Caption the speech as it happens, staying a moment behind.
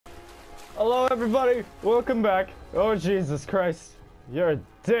Hello everybody, welcome back. Oh Jesus Christ, you're a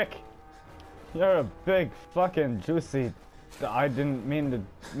dick. You're a big fucking juicy. I didn't mean to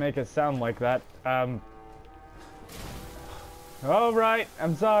make it sound like that. Alright,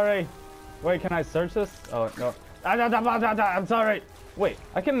 I'm sorry. Wait, can I search this? Oh no. I'm sorry. Wait,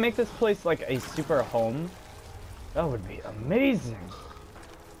 I can make this place like a super home? That would be amazing.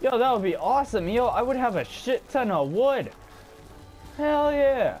 Yo, that would be awesome. Yo, I would have a shit ton of wood. Hell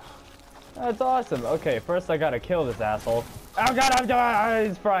yeah. That's awesome. Okay, first I gotta kill this asshole. Oh god,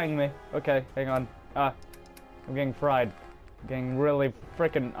 he's frying me. Okay, hang on. I'm getting fried. I'm getting really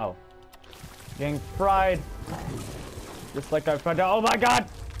freaking. Oh. Getting fried. Just like I found out. Oh my god!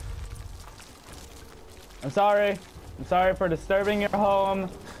 I'm sorry. I'm sorry for disturbing your home.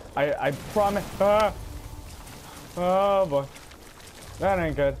 I promise. Oh boy. That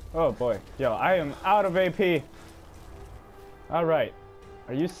ain't good. Oh boy. Yo, I am out of AP. Alright.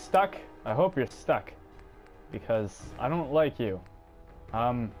 Are you stuck? I hope you're stuck. Because I don't like you.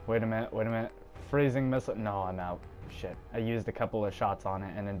 Wait a minute. Freezing missile. No, I'm out. Shit. I used a couple of shots on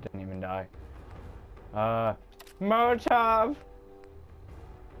it and it didn't even die. Molotov!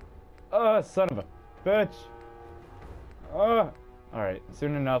 Oh, son of a bitch. Alright,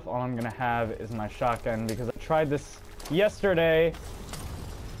 soon enough, all I'm gonna have is my shotgun because I tried this yesterday.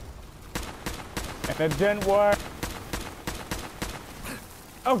 And it didn't work.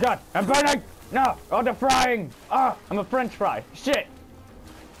 Oh god, I'm burning! No! Oh, the frying! Ah, I'm a french fry. Shit!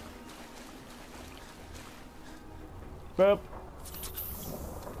 Boop.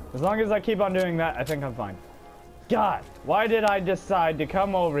 As long as I keep on doing that, I think I'm fine. God, why did I decide to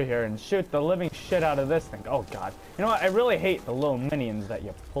come over here and shoot the living shit out of this thing? Oh god. You know what? I really hate the little minions that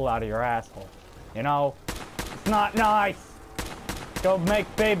you pull out of your asshole. You know? It's not nice! Go make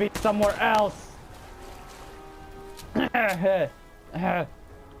baby somewhere else!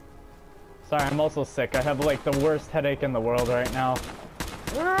 Sorry, I'm also sick. I have like the worst headache in the world right now.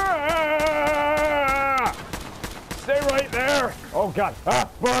 Stay right there! Oh god.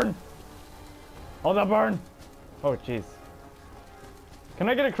 Burn! Hold on, burn! Oh jeez. Can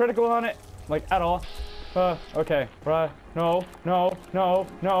I get a critical on it? Like, at all? Okay. No.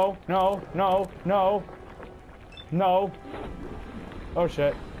 Oh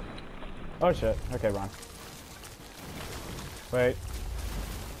shit. Oh shit. Okay, Ron. Wait.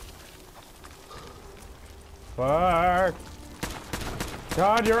 Fuck.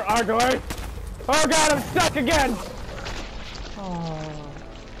 God, you're ugly. Oh god, I'm stuck again.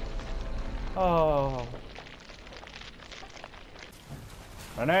 Oh.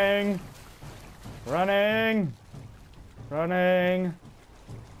 Running.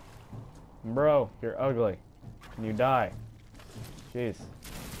 Bro, you're ugly. Can you die? Jeez.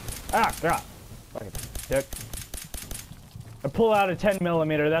 Ah, god. Fucking dick. I pull out a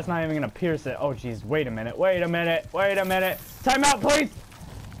 10mm, that's not even gonna pierce it. Oh jeez, wait a minute. Time out, please!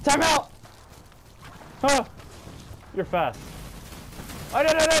 Time out! Oh, you're fast. Oh,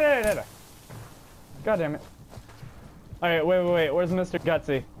 no. God damn it. Alright, wait, where's Mr.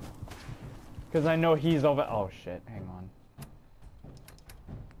 Gutsy? Because I know he's over. Oh shit, hang on.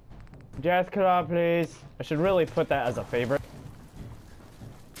 Jagrr, please. I should really put that as a favorite.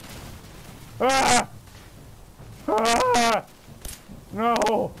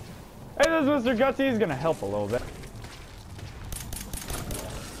 No! Hey, there's Mr. Gutsy. He's gonna help a little bit.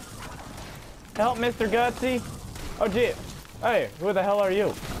 Help, Mr. Gutsy. Oh, gee. Hey, who the hell are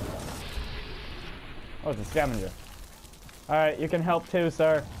you? Oh, it's a scavenger. Alright, you can help too,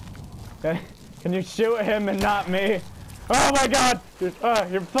 sir. Can you shoot him and not me? Oh my god!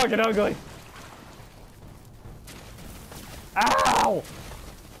 You're fucking ugly. Ow!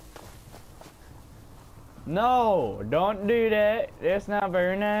 No, don't do that. That's not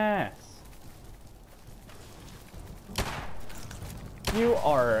very nice. You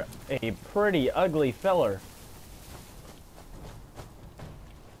are a pretty ugly feller.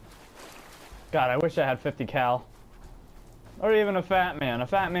 God, I wish I had 50 cal. Or even a fat man. A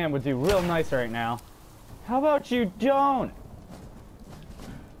fat man would do real nice right now. How about you don't?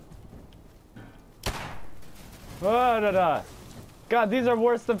 God, these are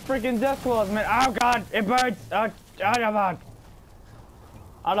worse than freaking deathclaws, man. Oh god, it burns.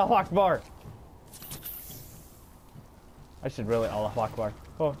 Allah Akbar. I should really Allah Akbar.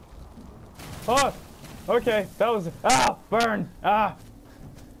 Oh, okay, that was. Burn.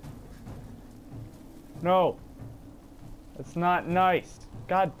 No, it's not nice.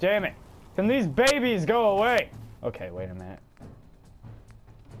 God damn it. Can these babies go away? Okay, wait a minute.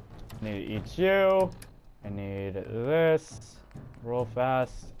 I need to eat you. I need this. Roll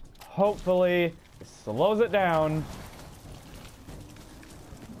fast. Hopefully, it slows it down.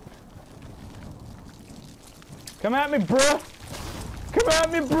 Come at me, bruh! Come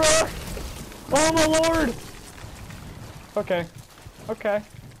at me, bruh! Oh my lord! Okay. Okay.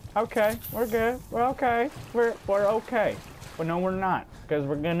 Okay. We're good. We're okay. We're okay. But no, we're not. Because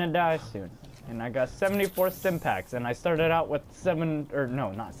we're gonna die soon. And I got 74 stim packs. And I started out with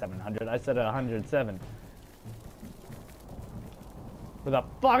no, not 700. I said 107. Where the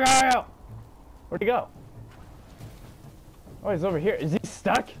fuck are you? Where'd he go? Oh, he's over here. Is he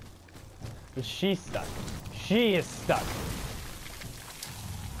stuck? Is she stuck? She is stuck.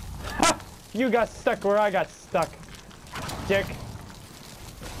 Ha! You got stuck where I got stuck. Dick.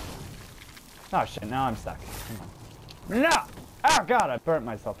 Oh shit, now I'm stuck. Come on. No! Oh god, I burnt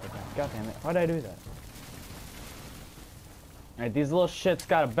myself again. God damn it. Why'd I do that? Alright, these little shits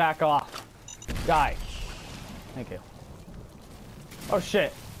gotta back off. Die. Thank you. Oh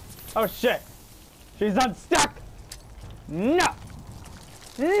shit. Oh shit. She's unstuck! No!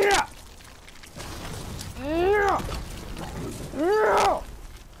 No! No! No!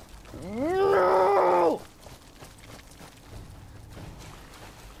 No!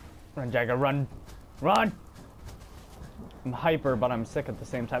 Run, Jagrr, run! Run! I'm hyper, but I'm sick at the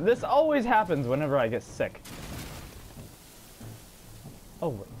same time. This always happens whenever I get sick.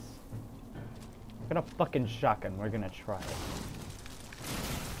 Always. Get a fucking shotgun. We're gonna try it.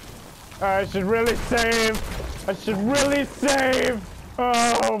 I should really save! I should really save!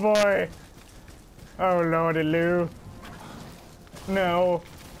 Oh boy! Oh lordy Lou. No.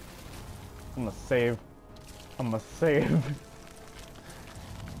 I'm gonna save. I'm gonna save.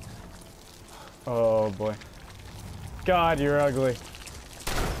 Oh boy. God, you're ugly.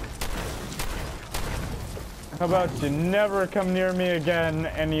 How about you never come near me again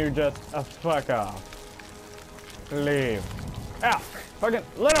and you just fuck off. Leave. Ow! Fucking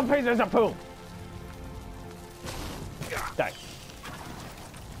little pieces of poo! Die.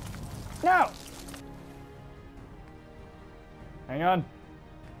 No! Hang on.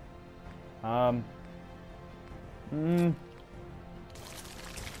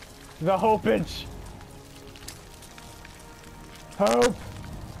 The hopage. Hope.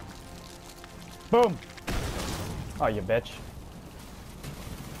 Boom. Oh, you bitch.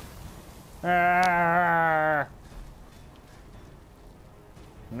 Ah.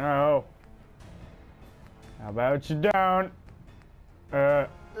 No. How about you don't?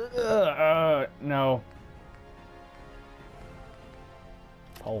 No.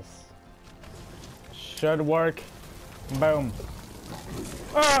 Pulse. Should work. Boom.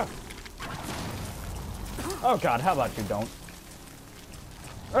 Ah! Oh god, how about you don't?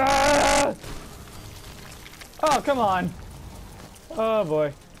 Ah! Oh, come on. Oh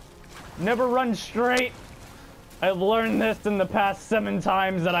boy. Never run straight. I've learned this in the past 7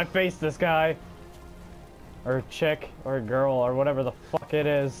 times that I faced this guy. Or chick, or girl, or whatever the fuck it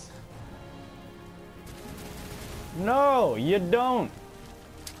is. No, you don't.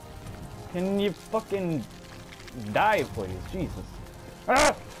 Can you fucking die, please? Jesus.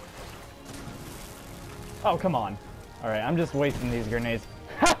 Ah! Oh, come on. Alright, I'm just wasting these grenades.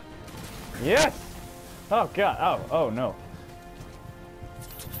 Ha! Yes! Oh, God. Oh, no.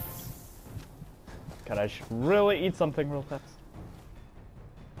 God, I should really eat something real fast.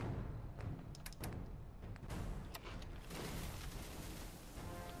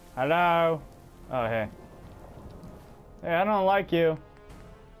 Hello? Oh, hey. Hey, I don't like you.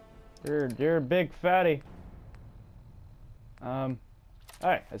 You're a big fatty. Alright,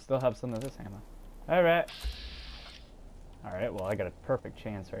 I still have some of this ammo. Alright. Alright, well, I got a perfect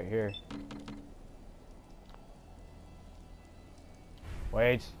chance right here.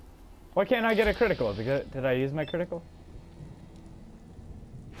 Wait. Why can't I get a critical? Did I use my critical?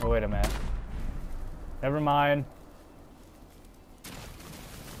 Oh, wait a minute. Never mind.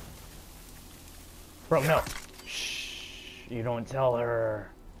 Bro, no. Shh. You don't tell her.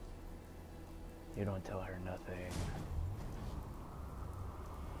 You don't tell her nothing.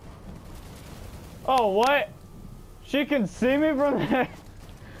 Oh, what? She can see me from there?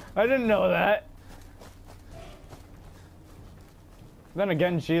 I didn't know that. Then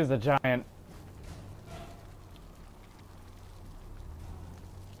again, she is a giant.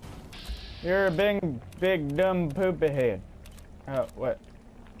 You're a big, dumb poopy head. Oh, what?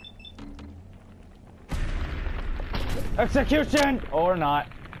 Execution! Or not.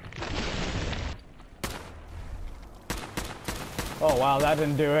 Oh, wow, that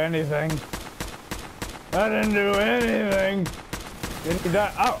didn't do anything. That didn't do anything. Didn't you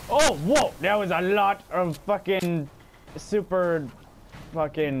die? Oh, whoa! That was a lot of fucking super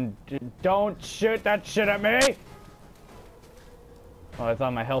fucking... Don't shoot that shit at me! Oh, I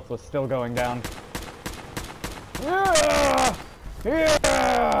thought my health was still going down. Yeah!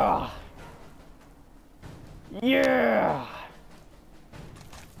 Yeah! Yeah!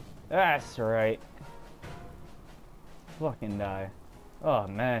 That's right. Fucking die. Oh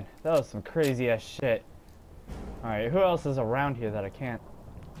man, that was some crazy ass shit. Alright, who else is around here that I can't?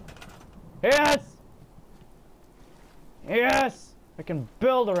 Yes! Yes! I can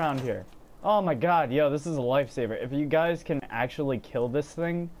build around here. Oh my god, yo, this is a lifesaver. If you guys can actually kill this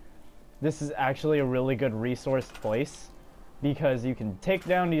thing, this is actually a really good resource place. Because you can take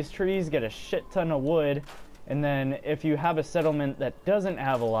down these trees, get a shit ton of wood, and then if you have a settlement that doesn't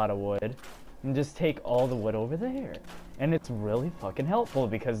have a lot of wood, and just take all the wood over there. And it's really fucking helpful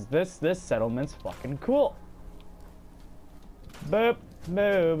because this settlement's fucking cool. Boop,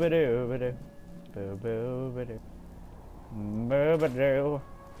 boo ba doo ba doo. Boo boo ba doo. Boo ba doo.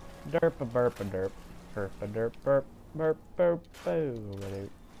 Derp a burp a derp. Burp a derp burp. Burp burp boo ba doo.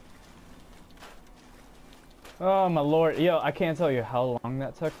 Oh my lord. Yo, I can't tell you how long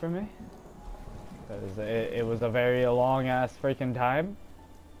that took for me. Because it was a very long ass freaking time.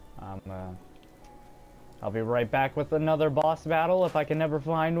 I'll be right back with another boss battle if I can never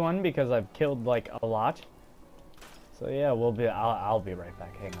find one because I've killed like a lot. So yeah, I'll be right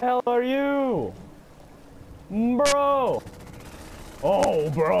back. Hang on. Hell are you? Bro! Oh,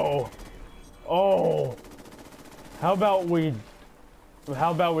 bro! Oh! How about we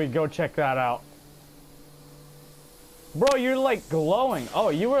go check that out? Bro, you're like glowing. Oh,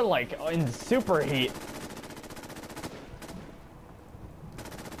 you were like in super heat.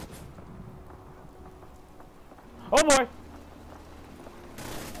 Oh boy!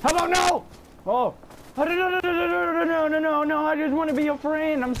 How about no? Oh. Oh, no, I just want to be your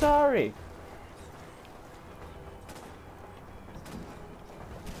friend. I'm sorry.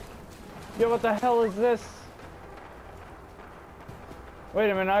 Yo, what the hell is this? Wait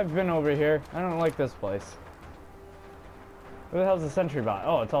a minute, I've been over here. I don't like this place. Where the hell's the sentry bot?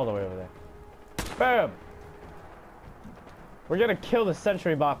 Oh, it's all the way over there. Boom! We're gonna kill the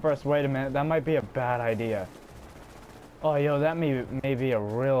sentry bot first. Wait a minute, that might be a bad idea. Oh, yo, that may be a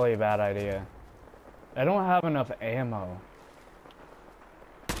really bad idea. I don't have enough ammo.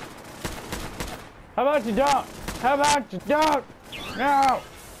 How about you don't? How about you don't? No!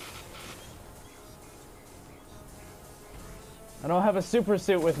 I don't have a super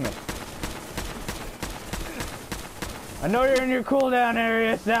suit with me. I know you're in your cooldown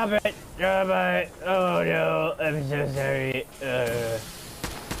area. Stop it. Stop it. Oh no, I'm so sorry.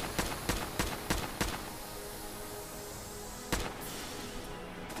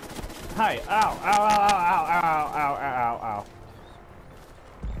 Hi. Ow. Ow, ow, ow, ow, ow, ow, ow,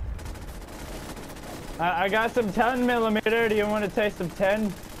 ow. I got some 10mm. Do you want to taste some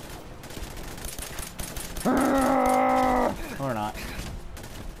 10? Or not.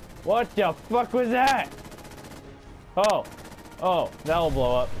 What the fuck was that? Oh. Oh, that'll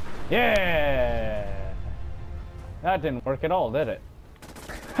blow up. Yeah! That didn't work at all, did it?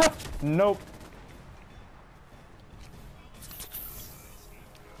 Nope.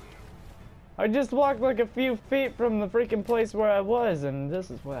 I just walked like a few feet from the freaking place where I was, and this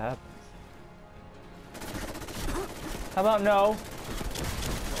is what happens. How about no?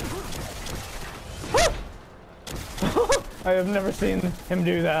 I have never seen him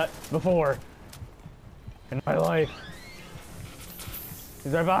do that before in my life.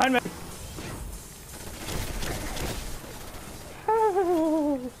 He's right behind me.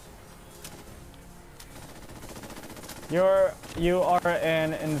 You are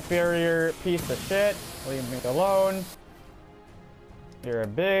an inferior piece of shit. Leave me alone. You're a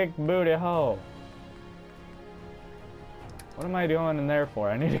big booty hole. What am I doing in there for?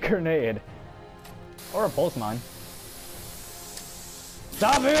 I need a grenade. Or a pulse mine.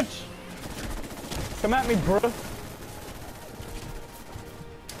 Stop it! Come at me, bro. Girl,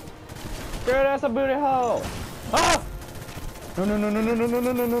 that's a booty hole. Ah! No, no, no, no, no, no, no,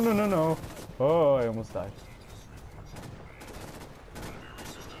 no, no, no, no, no, no. Oh, I almost died.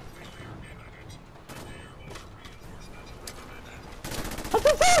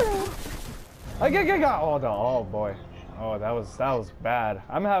 I got. Oh, oh boy. Oh, that was bad.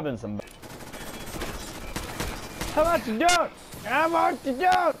 I'm having some. How about you don't? How about you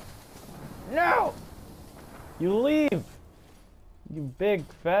don't? No! You leave! You big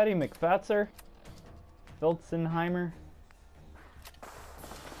fatty McFatzer. Filzenheimer.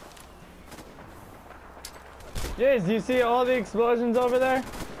 Jeez, do you see all the explosions over there?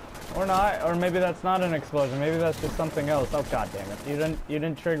 Or not? Or maybe that's not an explosion. Maybe that's just something else. Oh god damn it. You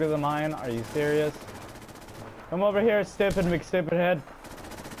didn't trigger the mine? Are you serious? Come over here, stupid McStupid head.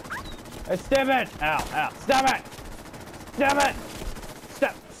 Hey, stupid! Ow, ow. Stop it! Stop it!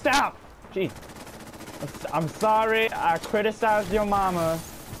 Stop! Jeez. I'm sorry, I criticized your mama.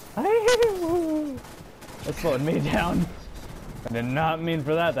 It slowed me down. I did not mean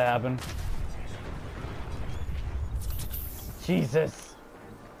for that to happen. Jesus.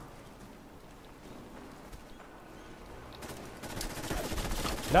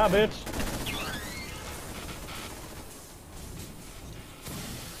 Nah, bitch.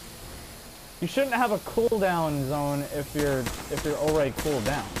 You shouldn't have a cooldown zone if you're already cooled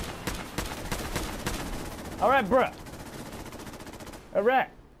down. Alright, bruh. Alright.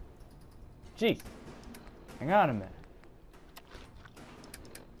 Jeez. Hang on a minute.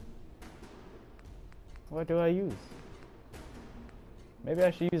 What do I use? Maybe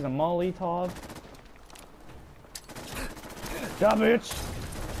I should use a Molotov. God, bitch!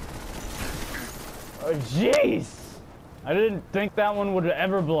 Oh, jeez! I didn't think that one would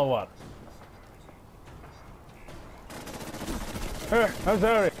ever blow up. I'm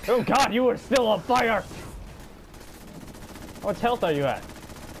sorry. Oh God, you were still on fire! How much health are you at?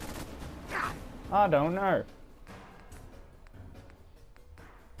 I don't know.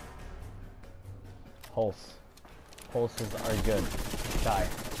 Pulse. Pulses are good. Die.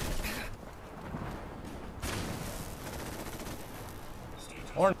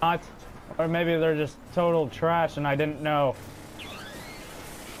 Or not. Or maybe they're just total trash and I didn't know.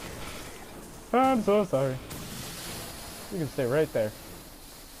 I'm so sorry. You can stay right there.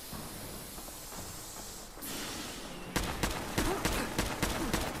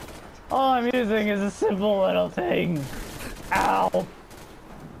 All I'm using is a simple little thing. Ow!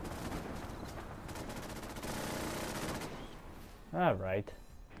 Alright.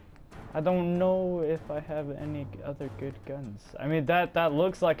 I don't know if I have any other good guns. I mean, that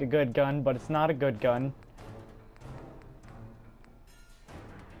looks like a good gun, but it's not a good gun.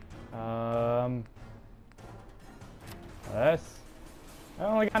 This. I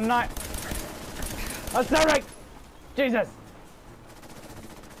only got 9. That's not right! Jesus!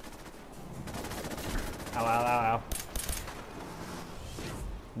 Ow, ow, ow, ow.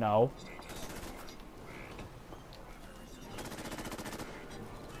 No.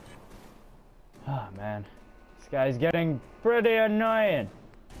 Oh, man. This guy's getting pretty annoying.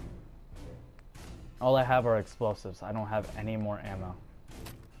 All I have are explosives. I don't have any more ammo.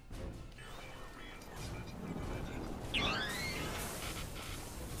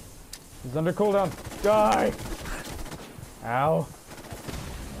 He's under cooldown. Die! Ow.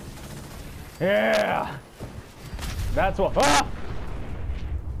 Yeah! That's what. Ah!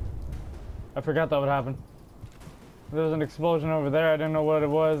 I forgot that would happen. There was an explosion over there. I didn't know what it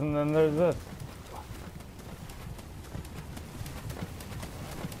was, and then there's this.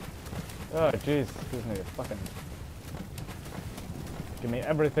 Oh, jeez. Excuse me. Fucking. Give me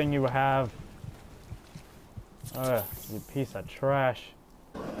everything you have. You piece of trash.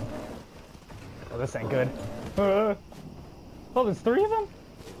 Oh, this ain't good. Oh, there's 3 of them?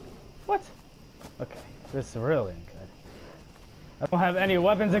 What? Okay, this really ain't good. I don't have any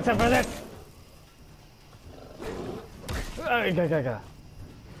weapons except for this!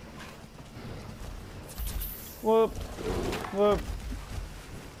 Whoop. Whoop.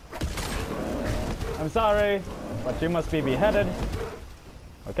 I'm sorry, but you must be beheaded.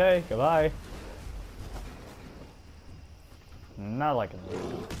 Okay, goodbye. Not liking this.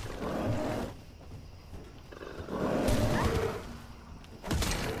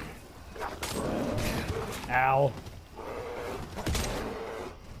 Ow.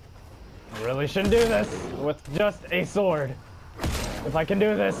 I really shouldn't do this with just a sword. If I can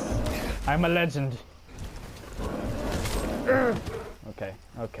do this, I'm a legend. Okay,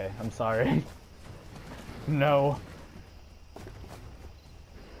 okay, I'm sorry. No.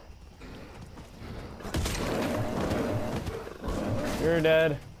 You're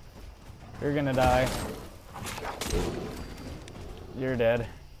dead. You're gonna die. You're dead.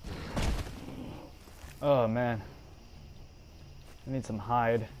 Oh man, I need some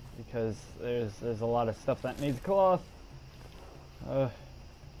hide because there's a lot of stuff that needs cloth.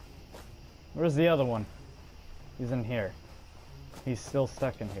 Where's the other one? He's in here. He's still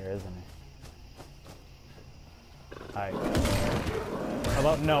stuck in here, isn't he? Hi. How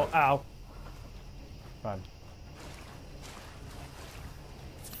about no? Ow. Run.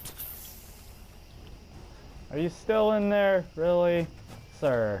 Are you still in there? Really?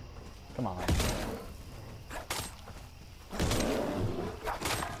 Sir. Come on.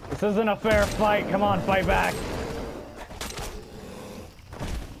 This isn't a fair fight. Come on, fight back.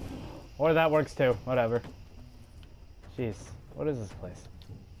 Or that works too. Whatever. Jeez. What is this place?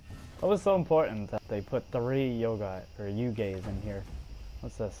 What was so important that they put 3 yoga or yugays in here?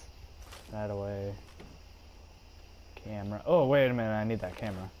 What's this? That away. Camera. Oh, wait a minute. I need that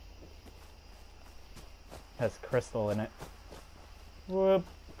camera. Has crystal in it. Whoop.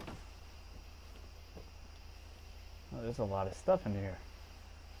 there's a lot of stuff in here.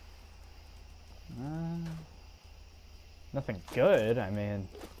 Nothing good, I mean.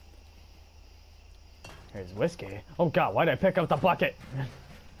 Here's whiskey. Oh god, why'd I pick up the bucket?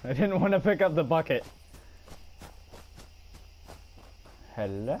 I didn't want to pick up the bucket.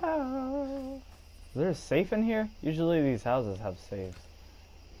 Hello? Is there a safe in here? Usually these houses have safes.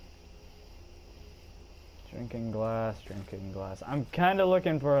 Drinking glass, drinking glass. I'm kind of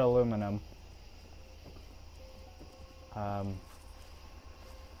looking for aluminum.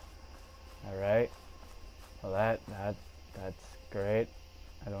 Alright. Well, that's great.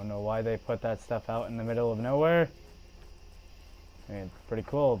 I don't know why they put that stuff out in the middle of nowhere. I mean, it's pretty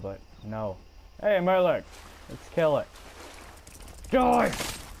cool, but no. Hey, Meralurk! Let's kill it. Die!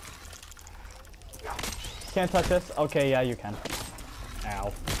 Can't touch this? Okay, yeah, you can.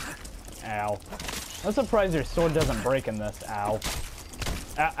 Ow. Ow. I'm surprised your sword doesn't break in this. Ow.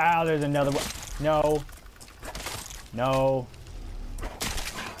 Ow, ow, there's another one. No. No.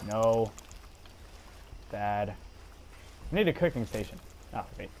 No. Bad. I need a cooking station. Oh,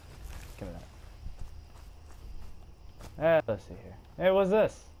 wait. Give me that. Let's see here. Hey, what's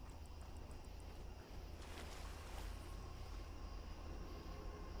this?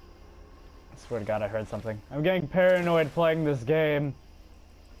 I swear to God, I heard something. I'm getting paranoid playing this game.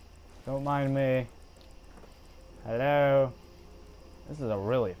 Don't mind me. Hello? This is a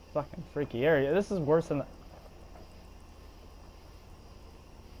really fucking freaky area. This is worse than the...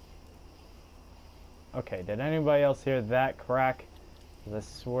 Okay, did anybody else hear that crack? 'Cause I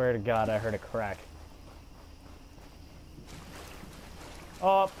swear to God, I heard a crack.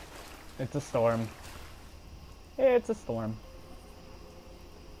 Oh, it's a storm. It's a storm.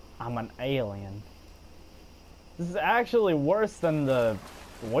 I'm an alien. This is actually worse than the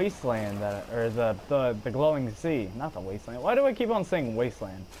wasteland or the glowing sea. Not the wasteland. Why do I keep on saying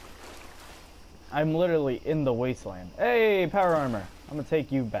wasteland? I'm literally in the wasteland. Hey, power armor. I'm gonna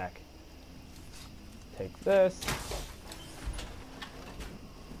take you back. Take this.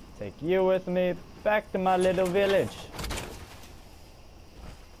 Take you with me back to my little village.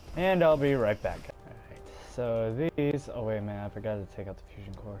 And I'll be right back. Alright, so these... Oh wait, man, I forgot to take out the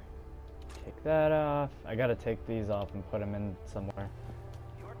fusion core. Take that off. I gotta take these off and put them in somewhere.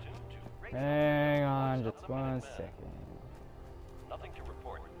 Hang on just one second. Nothing to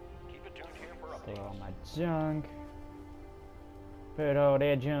report. Keep it tuned here for Put updates. all my junk. Put all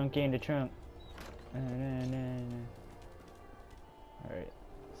that junk in the trunk. Alright,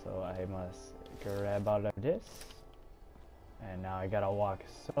 so I must grab all of this. And now I gotta walk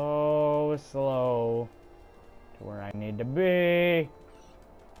so slow to where I need to be.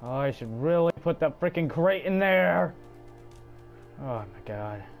 Oh, I should really put that freaking crate in there. Oh my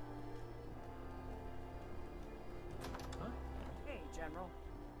God. Hey, General.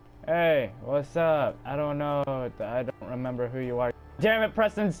 Hey, what's up? I don't know. I don't remember who you are. Damn it,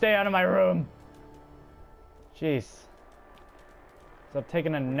 Preston, stay out of my room. Jeez. Stop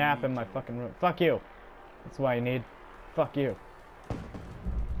taking a nap in my fucking room. Fuck you. That's what I need. Fuck you.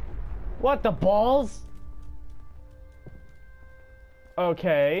 What the balls?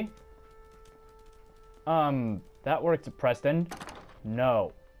 Okay. That worked, Preston.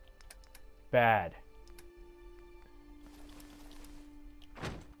 No. Bad.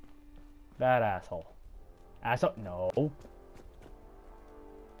 Bad asshole. Asshole. No.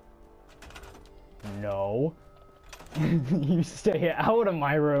 No. You stay out of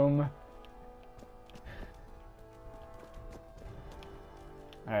my room.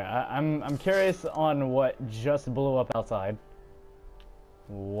 Alright, I'm curious on what just blew up outside.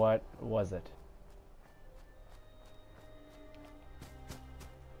 What was it?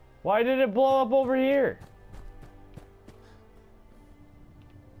 Why did it blow up over here?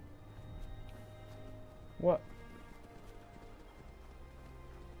 What?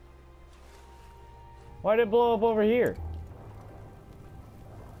 Why did it blow up over here?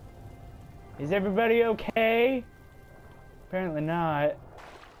 Is everybody okay? Apparently not.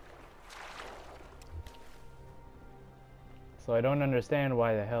 So I don't understand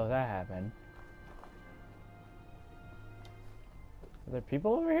why the hell that happened. Are there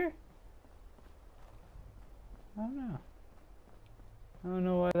people over here? I don't know. I don't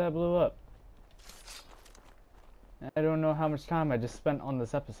know why that blew up. I don't know how much time I just spent on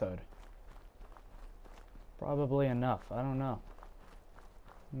this episode. Probably enough. I don't know.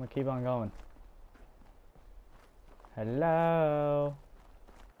 I'm gonna keep on going. Hello?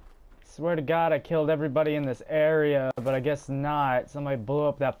 Swear to God I killed everybody in this area, but I guess not. Somebody blew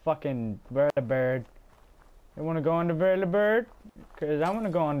up that fucking Meralurk. You wanna go on the Meralurk? Cause I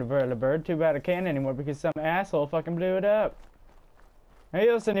wanna go on the Meralurk. Too bad I can't anymore because some asshole fucking blew it up.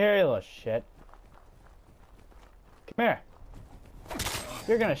 Hey, listen here, you little shit. Come here.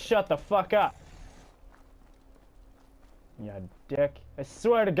 You're gonna shut the fuck up. You dick. I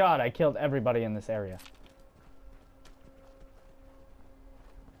swear to God, I killed everybody in this area.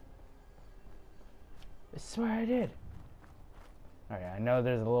 I swear I did. Alright, I know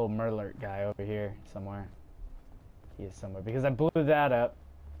there's a little Meralurk guy over here somewhere. He is somewhere, because I blew that up.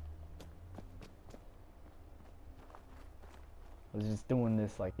 I was just doing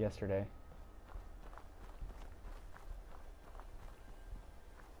this like yesterday.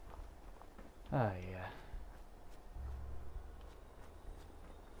 Oh yeah.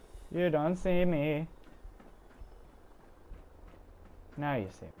 You don't see me. Now you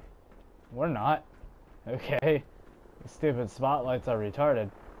see me. We're not. Okay. The stupid spotlights are retarded.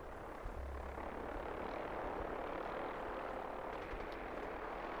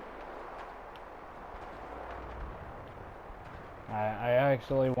 I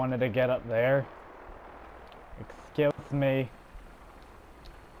actually wanted to get up there. Excuse me.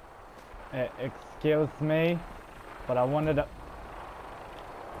 Excuse me. But I wanted to...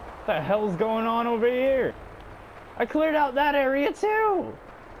 What the hell's going on over here? I cleared out that area too!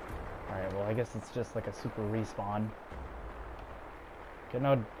 Alright, well I guess it's just like a super respawn.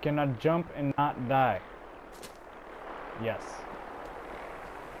 Can I jump and not die? Yes.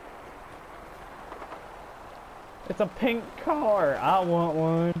 It's a pink car! I want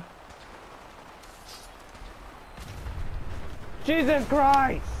one! Jesus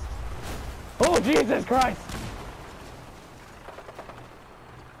Christ! Oh, Jesus Christ!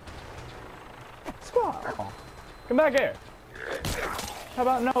 Squaw! Come back here! How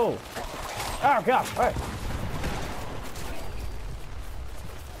about no? Oh, God! Hey.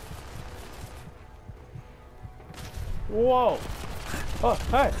 Whoa! Oh,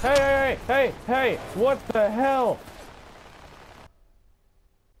 hey, hey, hey, hey, hey! What the hell?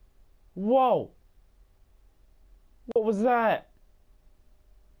 Whoa! What was that?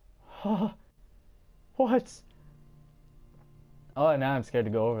 What? Oh, now I'm scared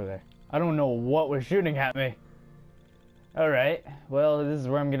to go over there. I don't know what was shooting at me. Alright, well, this is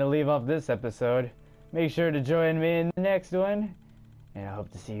where I'm going to leave off this episode. Make sure to join me in the next one. And I hope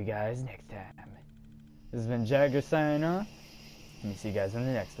to see you guys next time. This has been Jagrr signing off. Let me see you guys in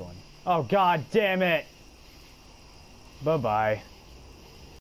the next one. Oh, God damn it! Bye-bye.